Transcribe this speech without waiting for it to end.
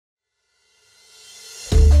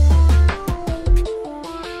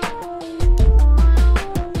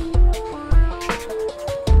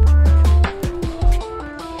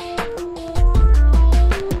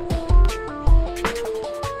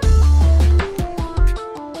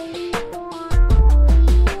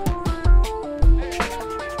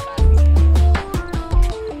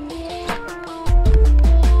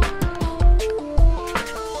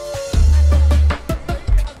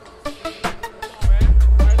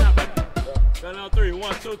three.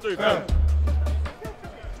 1, 2, 3. Go.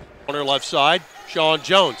 Corner left side, Sean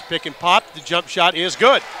Jones, pick and pop, the jump shot is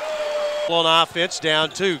good. On offense,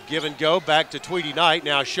 down 2, give and go, back to Tweedy Knight.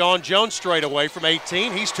 Now Sean Jones straight away from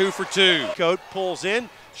 18, he's 2 for 2. Coat pulls in,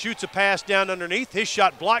 shoots a pass down underneath, his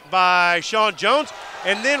shot blocked by Sean Jones,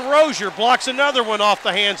 and then Rozier blocks another one off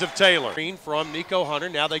the hands of Taylor. From Nico Hunter,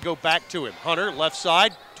 now they go back to him. Hunter, left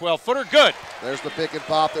side, 12-footer, good. There's the pick and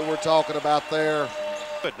pop that we're talking about there.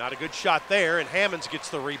 Good, not a good shot there, and Hammonds gets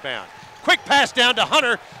the rebound. Quick pass down to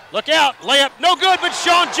Hunter, look out, layup, no good, but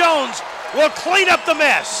Sean Jones will clean up the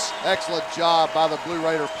mess. Excellent job by the Blue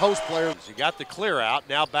Raider post player. He got the clear out,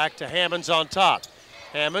 now back to Hammonds on top.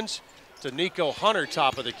 Hammonds to Nico Hunter,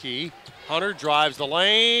 top of the key. Hunter drives the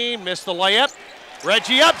lane, missed the layup.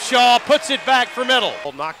 Reggie Upshaw puts it back for middle.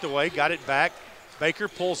 Knocked away, got it back. Baker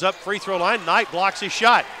pulls up free throw line, Knight blocks his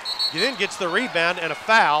shot. He then gets the rebound and a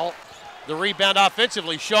foul. The rebound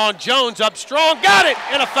offensively, Sean Jones up strong, got it,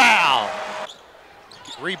 and a foul.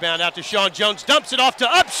 Rebound out to Sean Jones, dumps it off to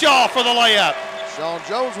Upshaw for the layup. Sean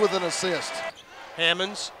Jones with an assist.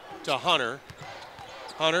 Hammonds to Hunter.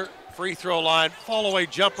 Hunter, free throw line, fall away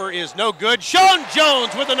jumper is no good. Sean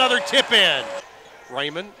Jones with another tip in.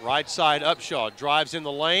 Raymond, right side Upshaw, drives in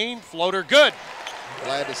the lane, floater good.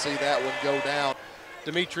 Glad to see that one go down.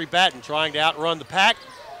 Dimitri Batten trying to outrun the pack,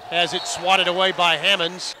 has it swatted away by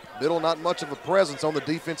Hammonds. Middle, not much of a presence on the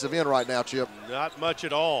defensive end right now, Chip. Not much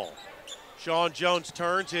at all. Sean Jones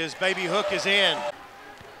turns, his baby hook is in.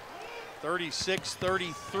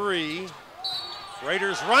 36-33.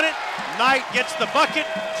 Raiders run it. Knight gets the bucket,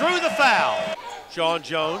 drew the foul. Sean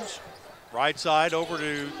Jones, right side over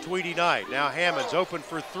to Tweedy Knight. Now Hammonds open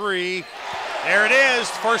for 3. There it is,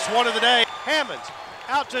 first one of the day. Hammonds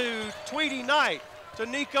out to Tweedy Knight, to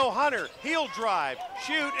Nico Hunter. Heel drive,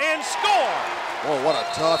 shoot, and score. Boy, what a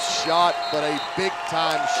tough shot, but a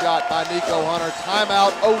big-time shot by Nico Hunter.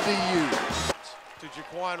 Timeout, ODU. To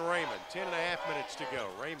Jaquan Raymond, 10.5 minutes to go.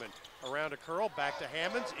 Raymond around a curl, back to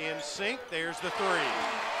Hammonds, in sync, there's the 3.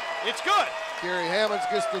 It's good. Gary Hammonds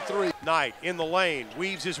gets the 3. Knight in the lane,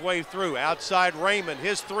 weaves his way through, outside Raymond,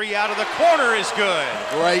 his 3 out of the corner is good.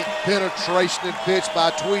 Great penetration and pitch by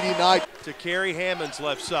Tweedy Knight. To carry Hammonds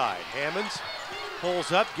left side. Hammonds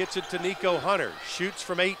pulls up, gets it to Nico Hunter, shoots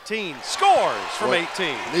from 18, scores from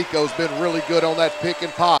 18. Nico's been really good on that pick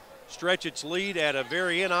and pop. Stretch its lead at a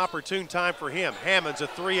very inopportune time for him. Hammonds a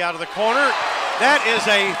 3 out of the corner. That is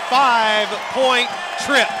a 5-point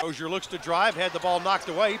trip. Rozier looks to drive, had the ball knocked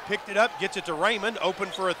away, picked it up, gets it to Raymond, open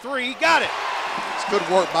for a 3, got it. It's good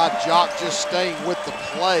work by Jock, just staying with the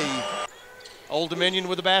play. Old Dominion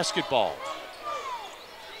with the basketball.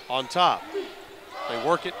 On top, they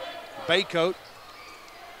work it, Baycoat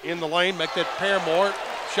in the lane, make that Paramore,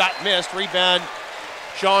 shot missed, rebound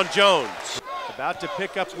Sean Jones. About to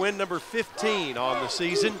pick up win number 15 on the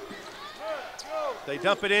season. They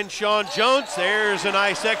dump it in, Sean Jones. There's a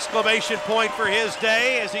nice exclamation point for his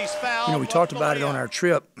day as he's fouled. You know, we talked about it on our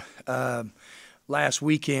trip last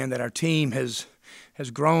weekend that our team has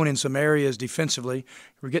grown in some areas defensively.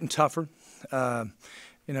 We're getting tougher.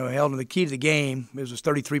 You know, held them. The key to the game, it was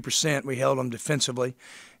 33%. We held them defensively.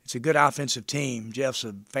 It's a good offensive team. Jeff's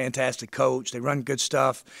a fantastic coach. They run good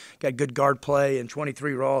stuff, got good guard play, and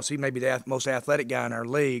 23 Ross, he may be the most athletic guy in our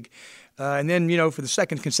league. And then, you know, for the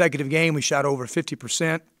second consecutive game, we shot over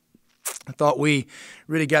 50%. I thought we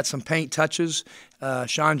really got some paint touches.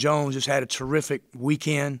 Sean Jones just had a terrific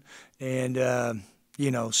weekend, and, you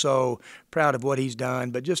know, so proud of what he's done.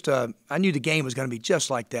 But just I knew the game was going to be just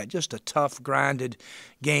like that, just a tough, grinded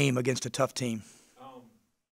game against a tough team.